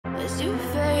as you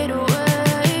fade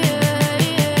away,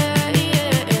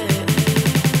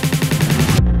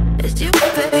 as you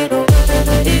fade away,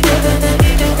 as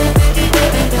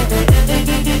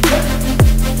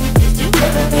you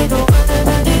fade away.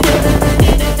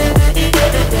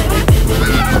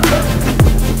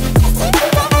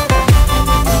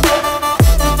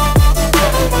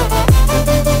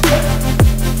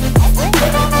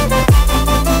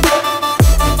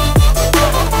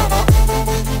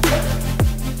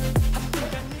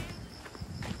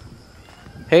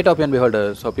 Hey Top and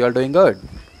Beholders, hope you are doing good.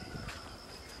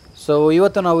 So,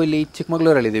 ಇವತ್ತು ನಾವು ಇಲ್ಲಿ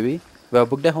ಚಿಕ್ಕಮಗಳೂರಲ್ಲಿದ್ದೀವಿ. We have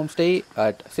booked a homestay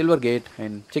at SilverGate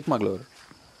in Chikmagalur.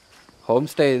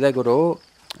 Homestay ಇದೆ ಗುರು,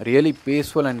 really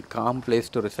peaceful and calm place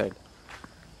to reside.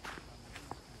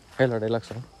 Hello, dialogue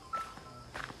sir.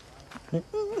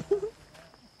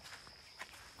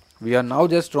 We are now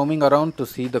just roaming around to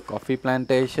see the coffee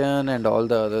plantation and all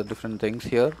the other different things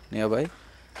here nearby.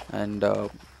 And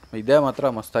ಇದೆ ಮಾತ್ರ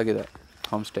ಮಸ್ತಾಗಿದೆ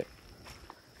homestay.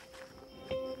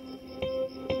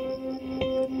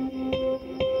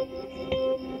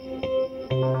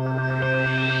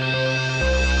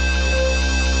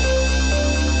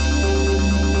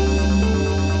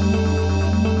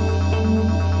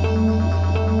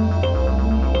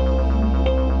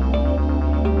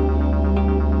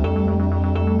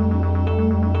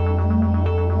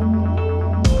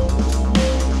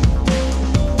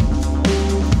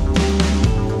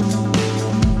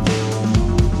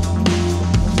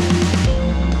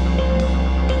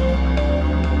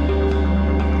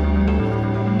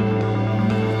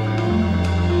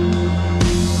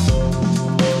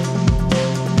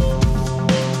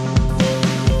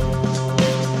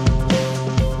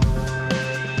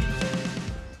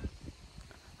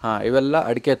 ಇವೆಲ್ಲ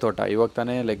ಅಡಿಕೆ ತೋಟ. ಇವಾಗ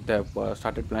ತಾನೇ like they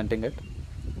started planting it.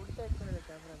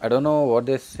 I don't know what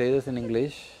this says in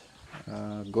English.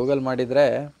 Google ಮಾಡಿದರೆ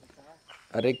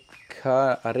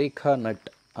ಅರಿಕಾ nut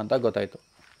ಅಂತ ಗೊತ್ತಾಯಿತು.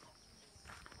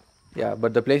 ಯಾ,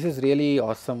 but the place is really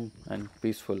awesome and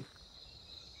peaceful.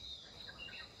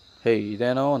 ಹೇ,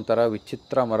 ಇದೇನೋ ಒಂಥರ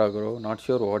ವಿಚಿತ್ರ ಮರಗಳು. Not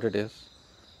sure what it is.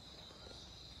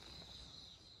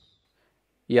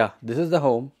 Yeah, this is the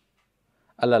home.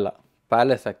 ಅಲ್ಲಲ್ಲ,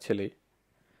 palace actually,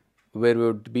 where we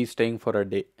would be staying for a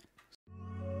day.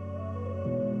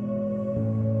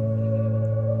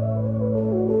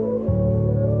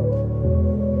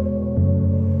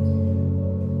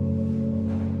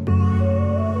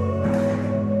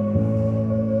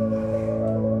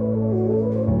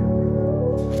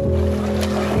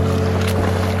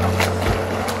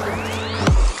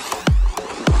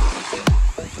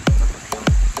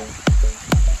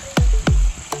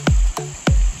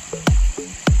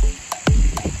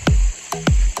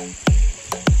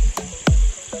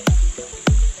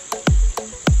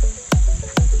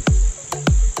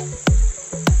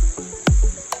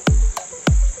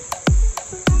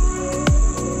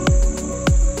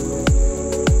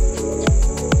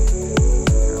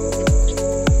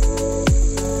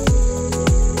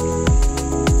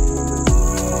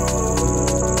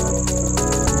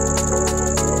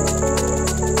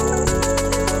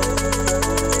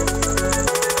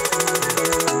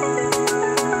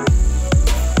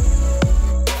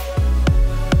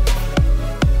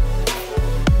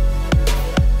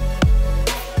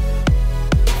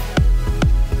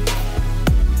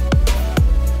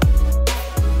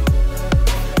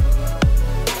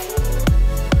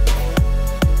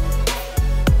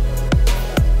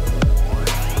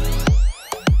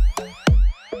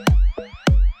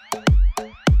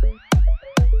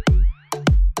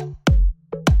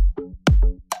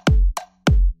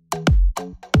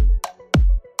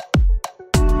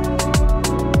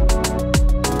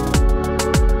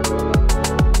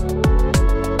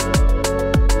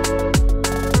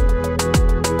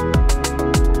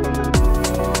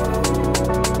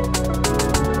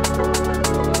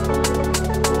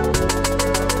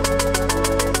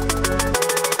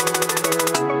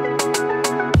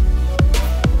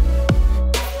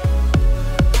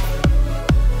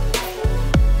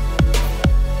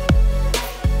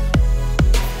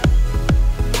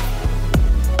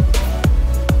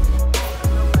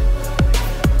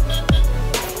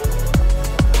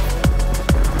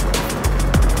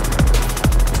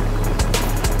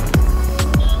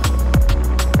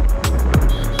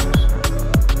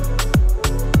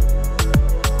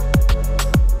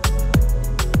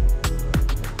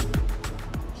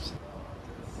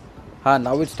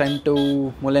 Now it's time to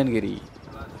Mullayyanagiri.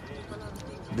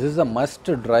 This is a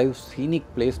must-drive scenic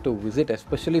place to visit,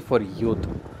 especially for youth.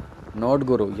 Nod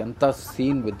Guru, yanta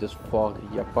scene with this fog,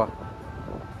 yappa.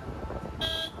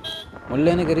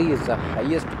 Mullayyanagiri is the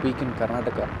highest peak in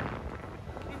Karnataka,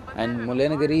 and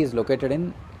Mullayyanagiri is located in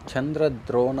Chandra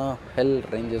Dhrona Hill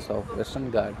Ranges of Western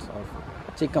Ghats of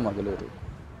Chikkamagaluru.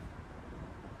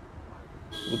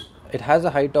 It has a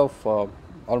height of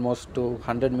almost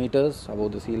 200 meters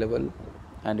above the sea level,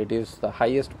 and it is the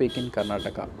highest peak in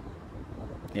Karnataka.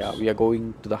 Yeah, we are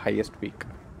going to the highest peak.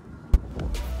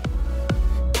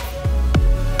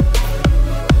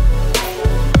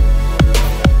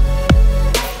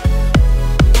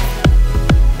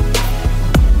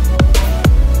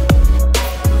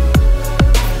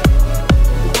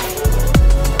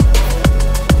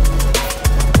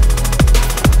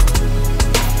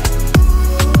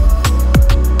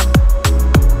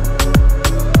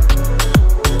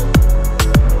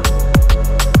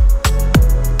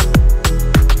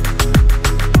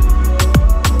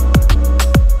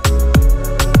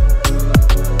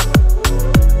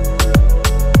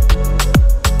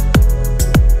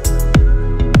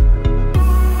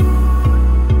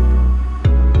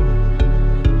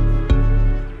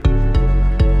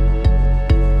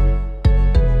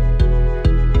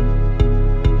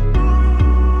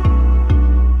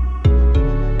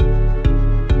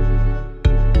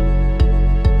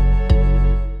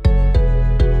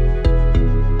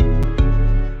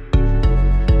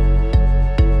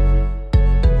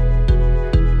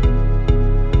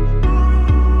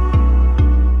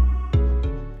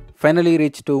 Finally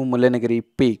reached to Mullayyanagiri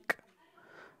peak.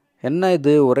 என்ன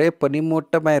இது ஒரே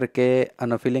பனிமூட்டமாக இருக்கே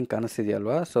ಅನ್ನೋ feeling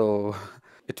ಕಾಣಿಸ್ತಿದೆಯಲ್ವಾ. So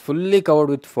it's fully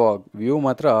covered with fog. View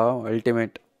ಮಾತ್ರ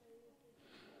ultimate.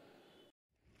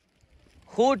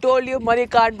 Who told you money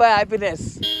can't buy happiness?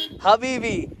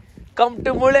 Habibi, come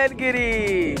to Mullayyanagiri.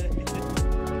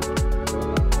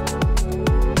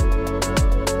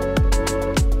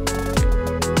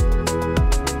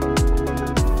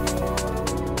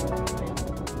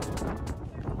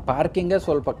 ಪಾರ್ಕಿಂಗೇ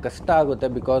ಸ್ವಲ್ಪ ಕಷ್ಟ ಆಗುತ್ತೆ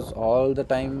because all the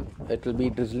time it will be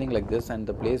drizzling like this and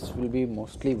the place will be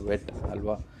mostly vet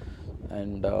ಅಲ್ವಾ.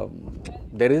 And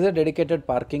there is a dedicated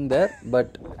parking there,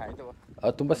 but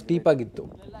ತುಂಬ ಸ್ಟೀಪಾಗಿತ್ತು.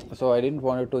 So I didn't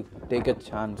want to take A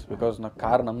chance because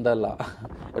car ನಮ್ದಲ್ಲ,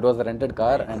 it was a rented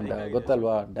car. And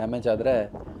ಗೊತ್ತಲ್ವಾ, damage ಆದರೆ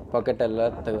ಪಾಕೆಟೆಲ್ಲ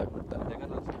ತೆಗೆದಾಕ್ಬಿಡ್ತಾರೆ.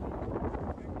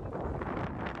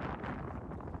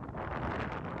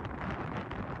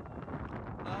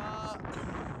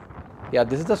 Yeah,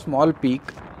 this is the small peak.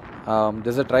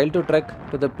 There's a trail to trek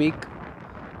to the peak,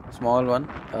 small one.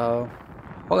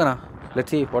 Okay,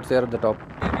 let's see what's there at the top.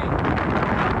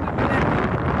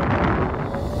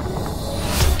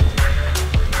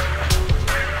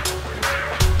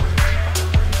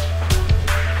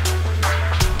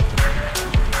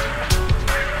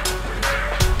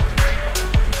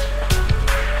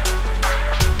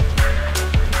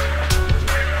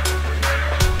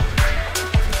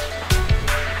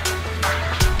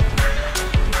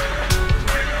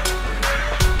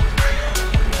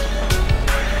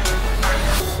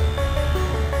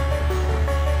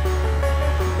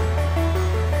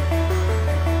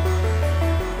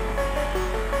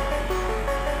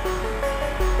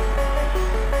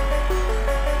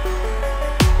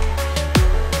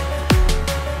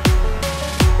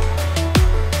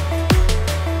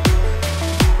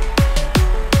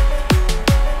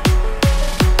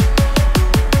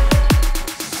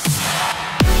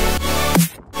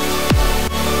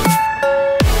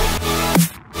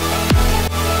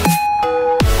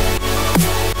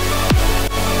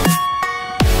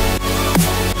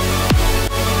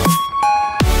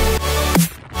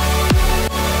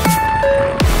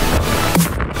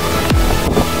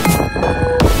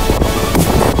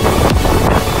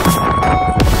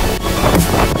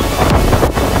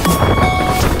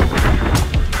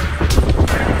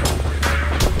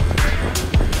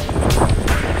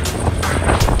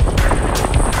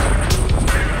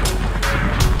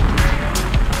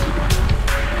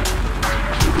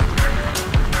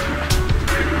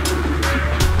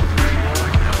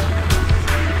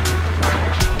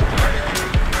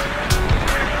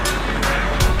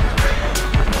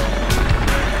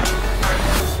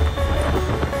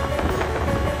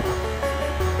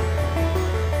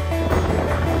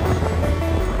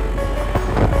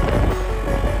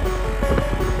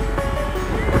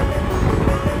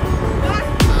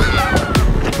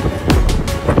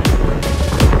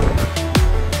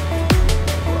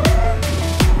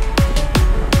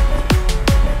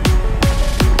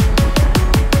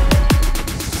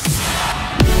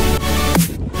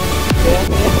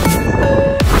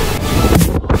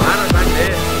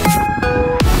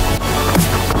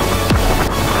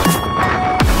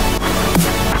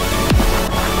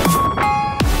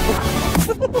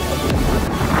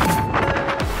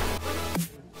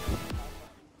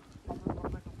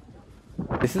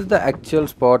 This is the actual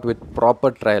spot with proper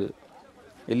trail.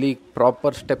 ಇಲ್ಲಿ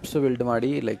proper steps build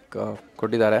ಮಾಡಿ like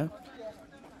ಕೊಟ್ಟಿದ್ದಾರೆ.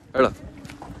 ಹೇಳು.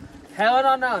 Heaven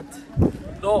on earth.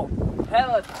 No,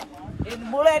 heaven in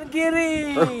Mullayyanagiri.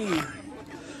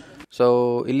 So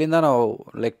ಇಲ್ಲಿಂದ ನಾವು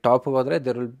like ಟಾಪ್ಗೆ ಹೋದರೆ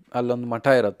ಅಲ್ಲೊಂದು ಮಠ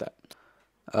ಇರುತ್ತೆ.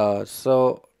 So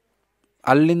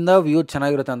ಅಲ್ಲಿಂದ ವ್ಯೂ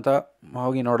ಚೆನ್ನಾಗಿರುತ್ತೆ ಅಂತ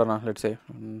ಹೋಗಿ ನೋಡೋಣ. ಲೆಟ್ಸ್ ಸೇ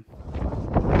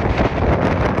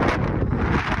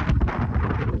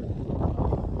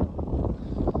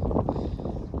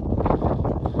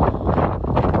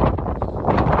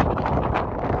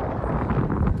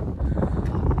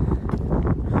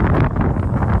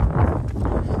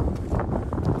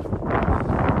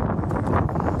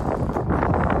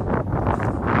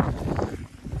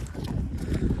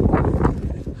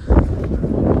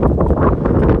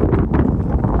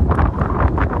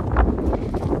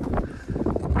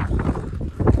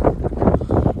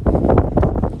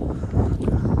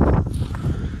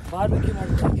Barbecue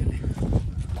ಮಾಡ್ತಾರೆ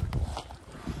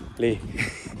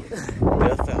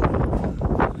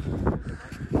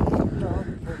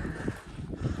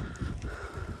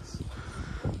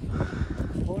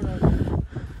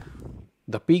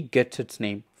The peak gets its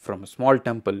name from a small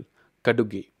temple,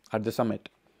 Kaduge, at the summit,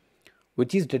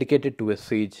 which is dedicated to a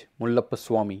sage, Mullappa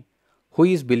Swami, who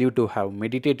is believed to have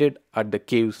meditated at the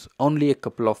caves only a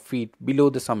couple of feet below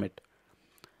the summit.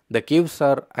 The caves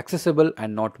are accessible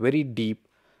and not very deep.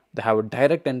 They have a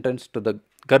direct entrance to the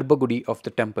Garbhagudi of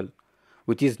the temple,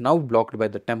 which is now blocked by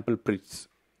the temple priests.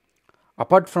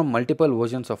 Apart from multiple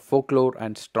versions of folklore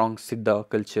and strong Siddha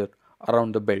culture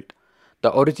around the belt,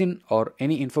 the origin or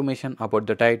any information about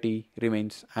the deity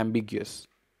remains ambiguous.